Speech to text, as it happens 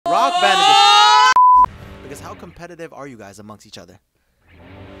competitive are you guys amongst each other?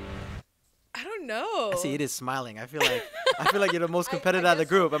 I don't know. I see it is smiling. I feel like you're the most competitive out of the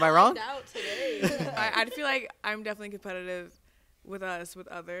group. Am I wrong? I feel like I'm definitely competitive with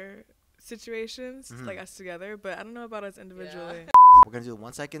other situations, like us together, but I don't know about us individually. Yeah. We're gonna do the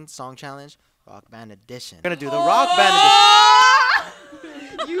 1 second song challenge, rock band edition. We're gonna do the rock band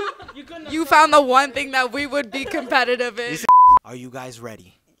edition. You found the one thing that we would be competitive in. Are you guys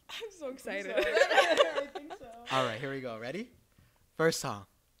ready? I'm so excited. I think so. All right, here we go. Ready? First song.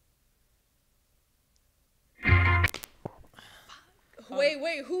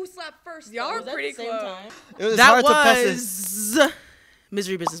 Wait, who slapped first? Y'all are pretty close. It was That hard to pass was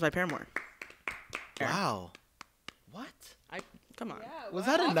Misery Business by Paramore. Wow. What? Come on. Yeah, Was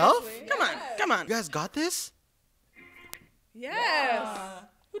that enough? Come on. You guys got this? Yes.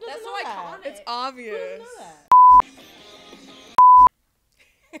 Who doesn't That's know so that? iconic. It's obvious. Who doesn't know that?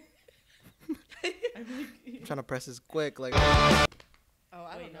 I'm trying to press this quick, like. Oh,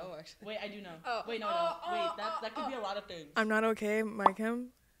 I don't know actually. Wait, I do know. Oh. Wait, no. Wait, that could be a lot of things. I'm not okay, Mike him.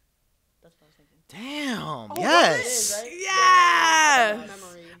 That's what I was thinking. Damn. Oh, Yes. it is, right? Yes.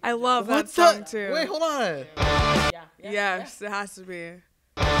 Memory. I love What that song the? too. Wait, hold on. Yeah. Yes, it has to be.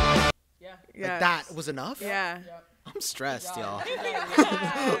 Yeah. Yes. Like that was enough? Yeah. I'm stressed, Good y'all.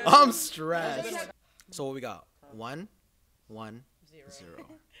 job. I'm stressed. So what we got? 1, 1, 0.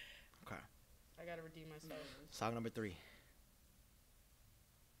 Okay. I gotta redeem myself. Song number 3.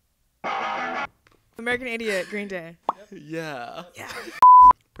 American Idiot, Green Day. Yeah.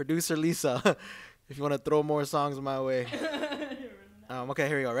 Producer Lisa, if you want to throw more songs my way. Okay,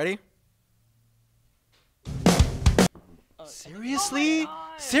 here we go. Ready? Seriously?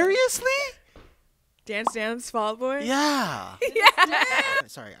 Seriously? Dance Dance, Fall Out Boy. Yeah. Yeah.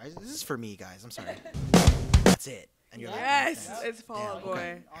 Sorry, this is for me, guys. I'm sorry. That's it. And you're like, Yes, okay. it's Fall Out Damn, Boy.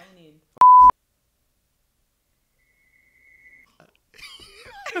 okay. All you need.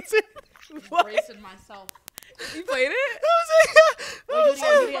 That's it. What? Bracing myself. You played it? That was it.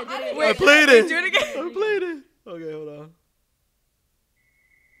 Do it again. I played it. Do it again. I played it. Okay, hold on.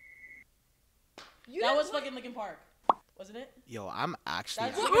 That was fucking Linkin Park, wasn't it? Yo, I'm actually.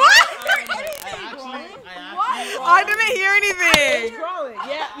 That's What? I I didn't hear anything. Crawling.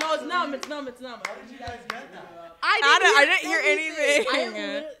 Yeah. No, it's numb. It's numb. It's numb. How did you guys get that? I didn't hear anything. I am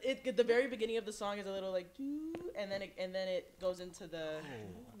literally, the very beginning of the song is a little like, doo, and then it goes into the.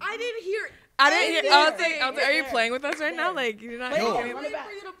 I didn't hear. I didn't hear. I was anything. like, are you playing with us right now? Like, you're not Wait, hearing Yo. anything? run it back.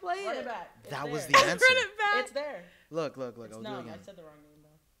 For you to play it. Back. That It's was there. the answer. Run it back. It's there. Look. It's I'll do it numb. again. I said the wrong name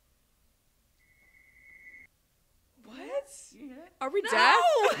though. What? You hear it? Are we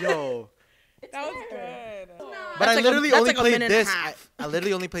deaf? Yo. That was good. But That's I like literally that's only like a played minute and a this. half. I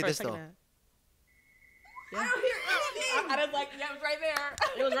literally only played For a this second though. and a half. I don't hear anything. I was like, yeah, it was right there.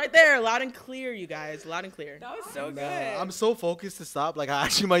 It was right there, loud and clear, you guys, loud and clear. That was so Nah, good. I'm so focused to stop. Like I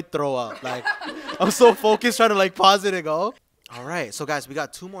actually might throw up. Like I'm so focused trying to like pause it and go. All right, so guys, we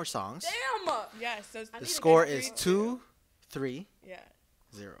got 2 more songs. Damn. Yes. So The score is 2, 3, Yeah.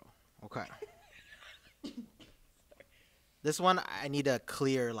 0. Okay. This one I need to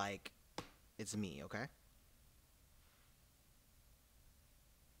clear like it's me. Okay.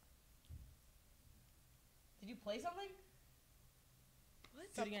 Did you play something?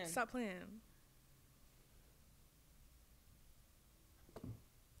 What? Do it again. Stop playing.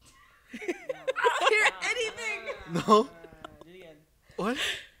 I don't hear anything. No. Do it again. What?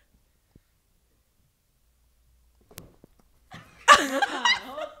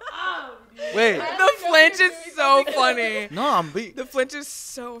 Wait. The flinch is so funny. No, I'm beat. The flinch is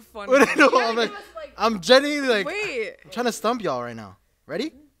so funny. Wait, no, I'm like, I'm genuinely like, Wait. I'm trying to stump y'all right now.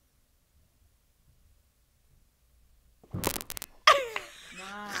 Ready?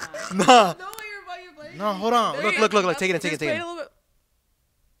 Nah. No, you're playing. No, hold on. Wait, Look. Take it in. just play it a little bit.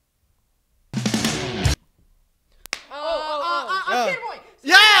 Yeah.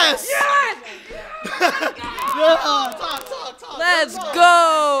 Yes! Yeah! Talk. Let's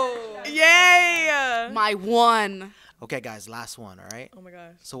go. Yay. My one. Okay, guys, last one, all right? Oh my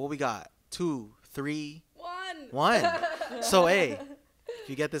gosh. So what we got? 2, 3, One. 1. So, hey, if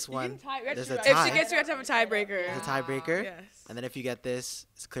you get this one, there's a If she tie. gets, you have to have a tiebreaker. There's a tiebreaker. Yes. And then if you get this,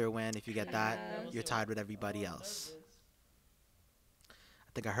 it's a clear win. If you get that, you're tied with everybody else.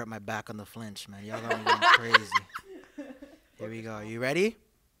 I think I hurt my back on the flinch, man. Y'all got me going crazy. Here we go. You ready?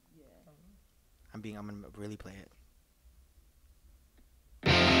 Yeah. I'm gonna really play it.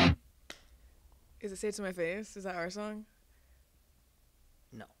 Is it Say It To My Face? Is that our song?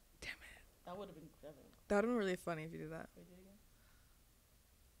 No. Damn it. That would have been clever. That would have been really funny if you did that. Wait, do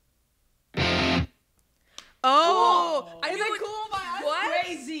it again. Oh, Oh. I Is knew it it. cool by us? What?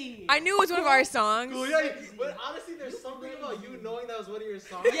 Crazy. I knew it was one of our songs. Cool, yeah, but honestly, there's something about you knowing that was one of your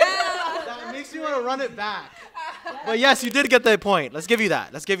songs. Yeah. That makes me want to run it back. But yes, you did get the point. Let's give you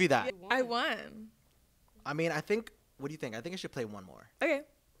that. Let's give you that. I won. I mean, I think. What do you think? I think I should play one more. Okay.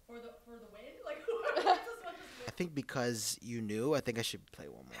 For the win? Like who? I think because you knew, I think I should play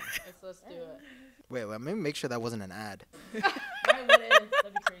one more. Let's do it. Wait, let me make sure that wasn't an ad. That'd be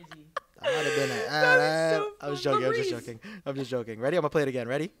crazy. That might have been an ad. That is so I was fun. joking. I'm just joking. I'm just joking. Ready? I'm gonna play it again.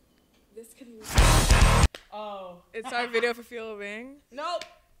 Ready? This could be. Oh. It's our video for Feel a Wing. Nope.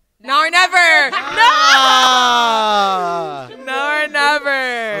 Now or never. Ah! Now or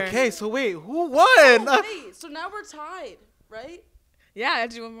never. Okay, so wait, who won? Wait, so now we're tied, right? Yeah, I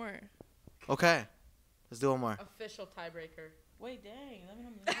had to do one more. Okay, let's do one more. Official tiebreaker. Wait, dang. Let me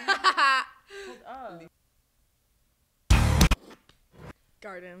Hold up.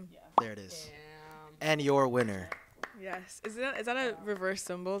 Garden. Yeah. There it is. Damn. And your winner. Yes. Is that a reverse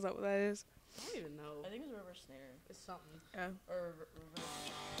symbol? Is that what that is? I don't even know. I think it's a reverse snare. It's something. Yeah. Or reverse.